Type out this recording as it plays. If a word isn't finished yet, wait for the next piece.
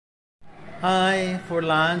Hi, for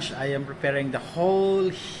lunch I am preparing the whole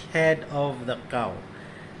head of the cow,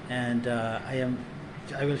 and I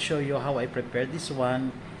will show you how I prepared this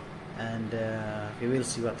one, and we will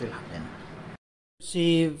see what will happen.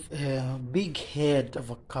 Receive a big head of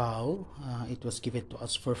a cow. It was given to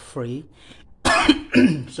us for free.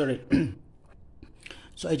 Sorry.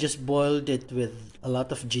 So I just boiled it with a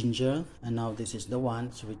lot of ginger, and now this is the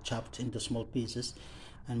one. So we chopped into small pieces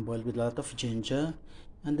and boiled with a lot of ginger,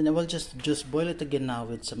 and then I will just boil it again now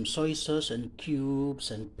with some soy sauce and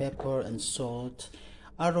cubes and pepper and salt,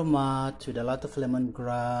 aromat with a lot of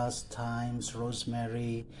lemongrass, thyme,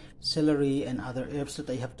 rosemary, celery, and other herbs that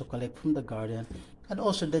I have to collect from the garden, and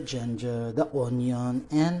also the ginger, the onion,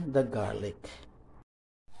 and the garlic.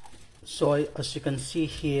 So as you can see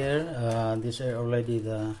here,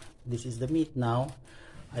 this is the meat now.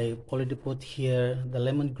 I already put here the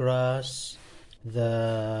lemongrass,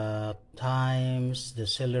 the thyme, the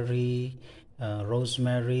celery,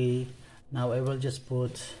 rosemary. Now I will just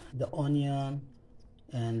put the onion,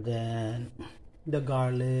 and then the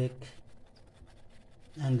garlic,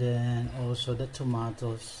 and then also the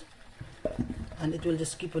tomatoes, and it will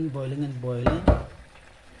just keep on boiling and boiling.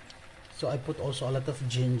 So I put also a lot of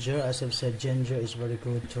ginger. As I've said, ginger is very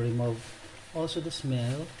good to remove also the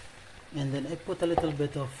smell. And then I put a little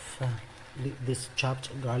bit of this chopped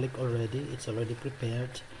garlic already. It's already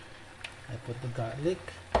prepared. I put the garlic,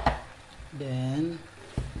 then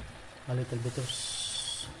a little bit of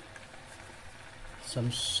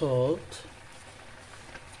some salt,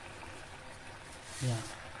 yeah,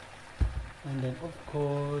 and then of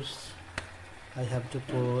course I have to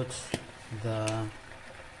put the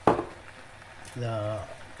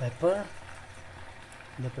pepper.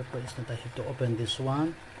 The pepper is not, I have to open this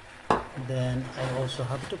one. Then I also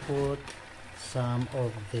have to put some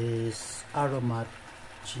of this aromat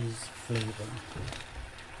cheese flavor.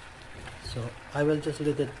 So I will just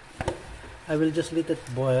let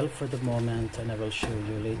it boil for the moment, and I will show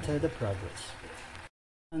you later the progress.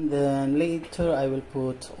 And then later I will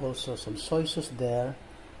put also some soy sauce there,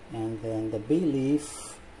 and then the bay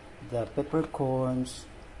leaf, the peppercorns,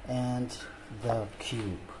 and the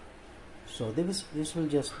cube. So this will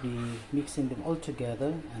just be mixing them all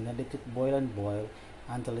together, and then let it boil and boil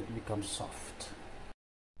until it becomes soft.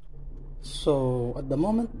 So at the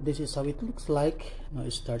moment, this is how it looks like. Now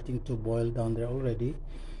it's starting to boil down there already,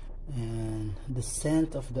 and the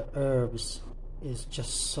scent of the herbs is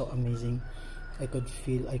just so amazing. I could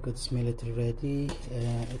smell it already.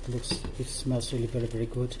 It smells really very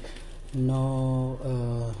good. No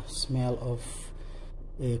smell of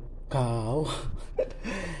a cow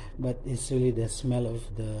but it's really the smell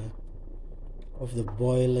of the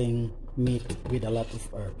boiling meat with a lot of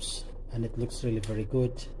herbs, and it looks really very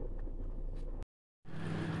good.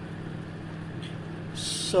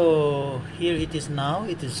 So here it is now.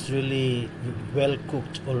 It is really well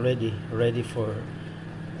cooked already, ready to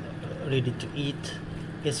eat.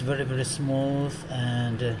 It's very smooth,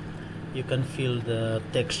 and you can feel the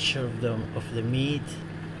texture of the meat,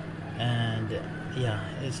 and yeah,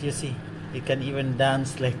 as you see, you can even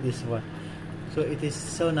dance like this one. So it is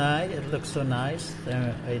so nice. It looks so nice.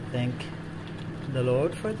 I thank the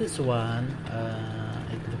Lord for this one.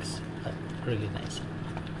 It looks really nice.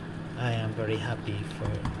 I am very happy for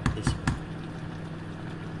this one.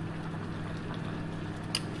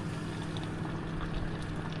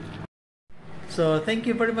 So thank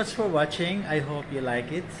you very much for watching. I hope you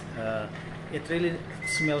like it. It really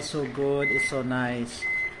smells so good. It's so nice.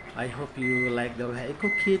 I hope you like the way I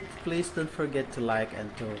cook it. Please don't forget to like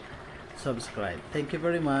and to subscribe. Thank you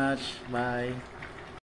very much. Bye.